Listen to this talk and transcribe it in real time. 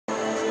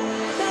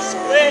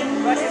Sprint,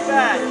 rush it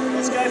back.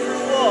 Let's go for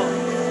a walk.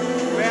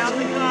 Round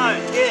the cone,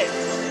 hit.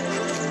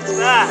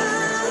 Back.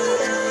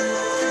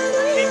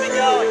 Keep it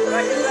going,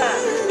 rush it back.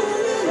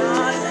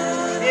 Run,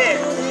 hit.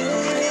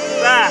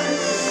 Back.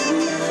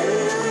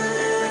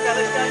 Okay,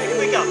 let's go a bit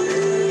quicker.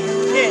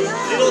 Hit,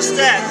 little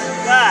steps,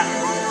 back.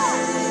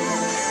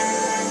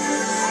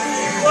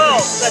 12,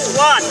 that's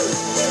 1.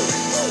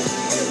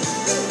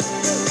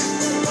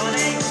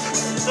 Running,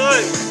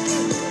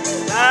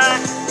 2.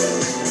 Back.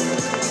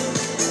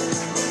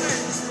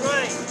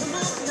 3.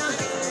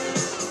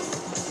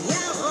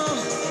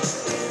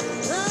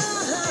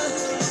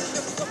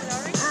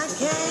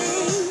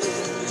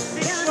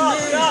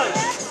 Go.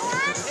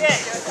 Hit.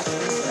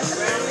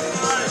 Round the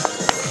cone.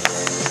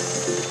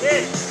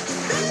 Hit.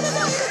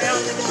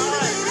 Round the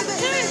cone.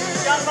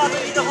 Jump up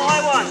and hit the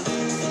high one.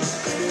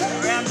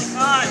 Around the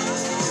cone.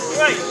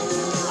 3.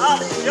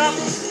 Up. Jump.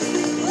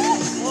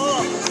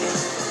 4.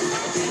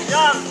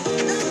 Jump.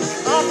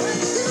 Up.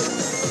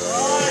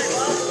 5.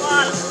 Last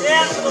one.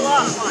 Down to the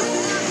last one.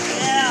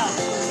 Now.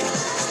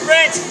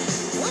 Sprint.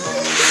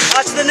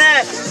 Touch the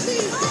net.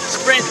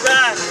 Sprint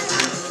back.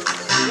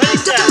 Ready,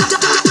 set.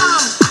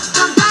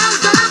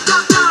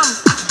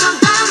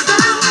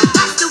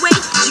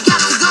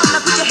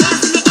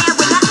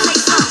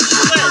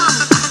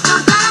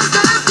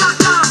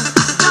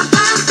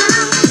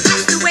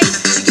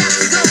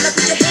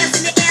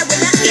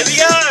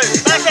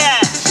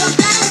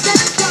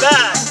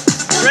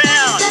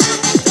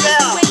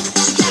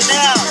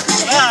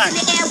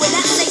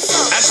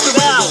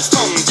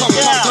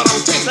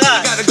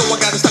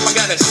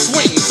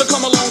 Swing, so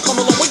come along,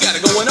 we got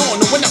it going on.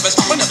 No, we never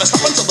stop until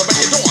the break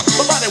of dawn.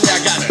 But by the way, I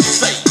gotta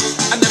say,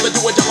 I never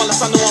do a job unless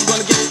I know I'm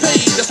gonna get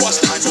paid. That's why I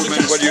stick to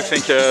the. What do you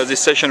think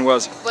this session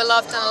was? Well,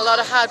 I've done a lot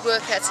of hard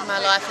workouts in my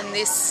life, and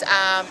this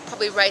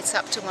probably rates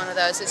up to one of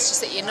those. It's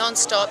just that you're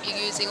non-stop, you're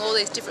using all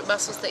these different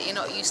muscles that you're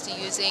not used to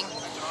using.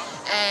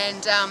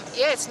 And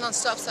yeah, it's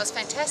non-stop, so it's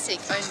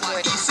fantastic. I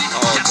enjoyed it.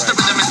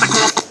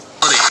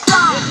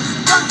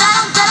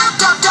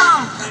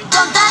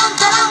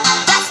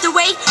 That's the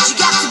way you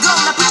got to go.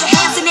 Now put your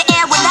hands in the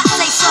air when I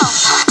say so.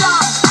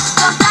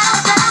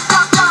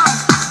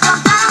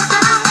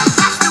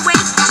 That's the way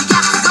you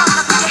got to go.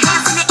 Now put your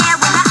hands in the air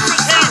when I say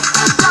so.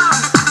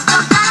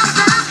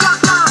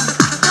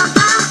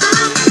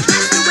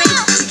 That's the way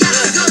you got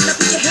to go. Now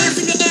put your hands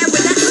in the air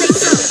when I say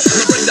so.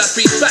 Bring that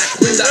beat back,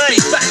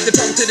 the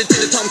tongue to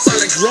the tongue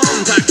sound like drum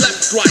pack.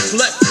 Left, right,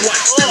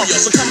 stereo.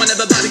 So come on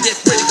everybody, get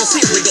ready, cause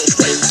here we go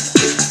straight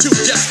into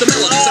just the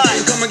melody. So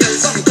come and get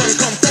some,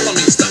 come follow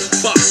me. Step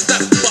by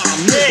step,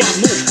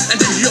 move, and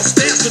then you'll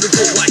dance to the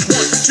groove like 1,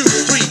 2,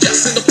 3,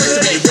 just in the place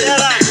to be ready for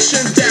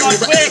action. Down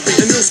with the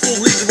a new school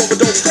leader of a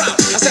dope crowd.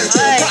 I stand to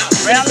the crowd,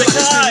 round the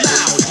cone.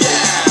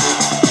 Yeah,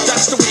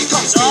 that's the way it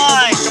comes.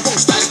 Microphone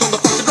static on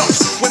the funky drums.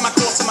 With my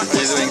thoughts and my What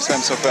are you doing, Sam,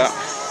 so far?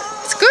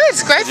 It's good,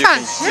 it's great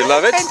fun. You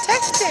love it?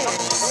 Fantastic.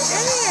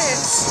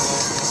 Yes.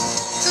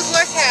 Good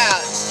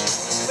workout.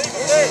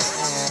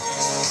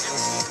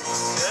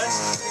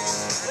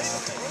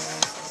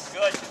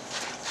 Good.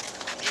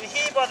 You can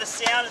hear by the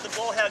sound of the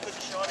ball how good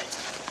the shot is.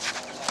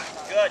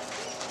 Good.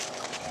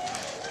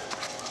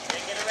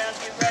 Yeah, get around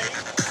here ready.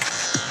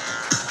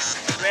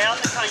 Around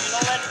the cone. You're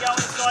not allowed to go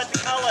inside the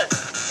colours.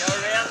 Go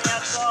around the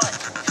outside.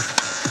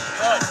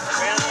 Good.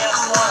 Around the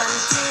outside.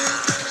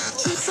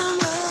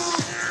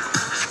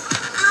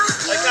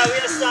 Okay, we're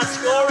going to start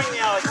scoring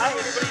now, okay?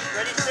 Everybody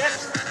ready, set?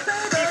 If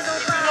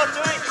you're not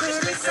doing it, just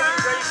keep doing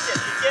ready, set.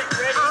 You get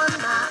ready for the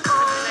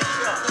next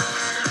shot.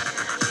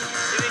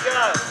 Here we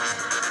go.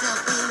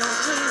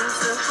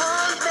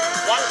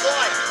 1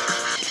 point.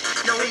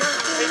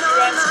 Keep your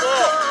own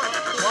score.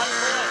 1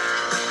 point.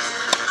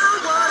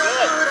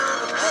 Good.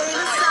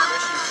 1 point.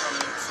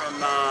 From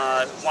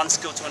one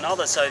skill to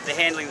another, so if they're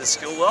handling the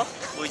skill well,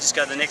 we just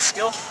go to the next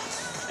skill.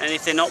 And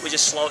if they're not, we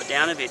just slow it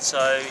down a bit.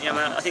 So, you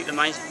know, I think the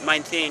main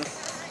thing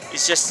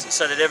is just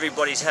so that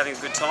everybody's having a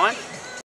good time.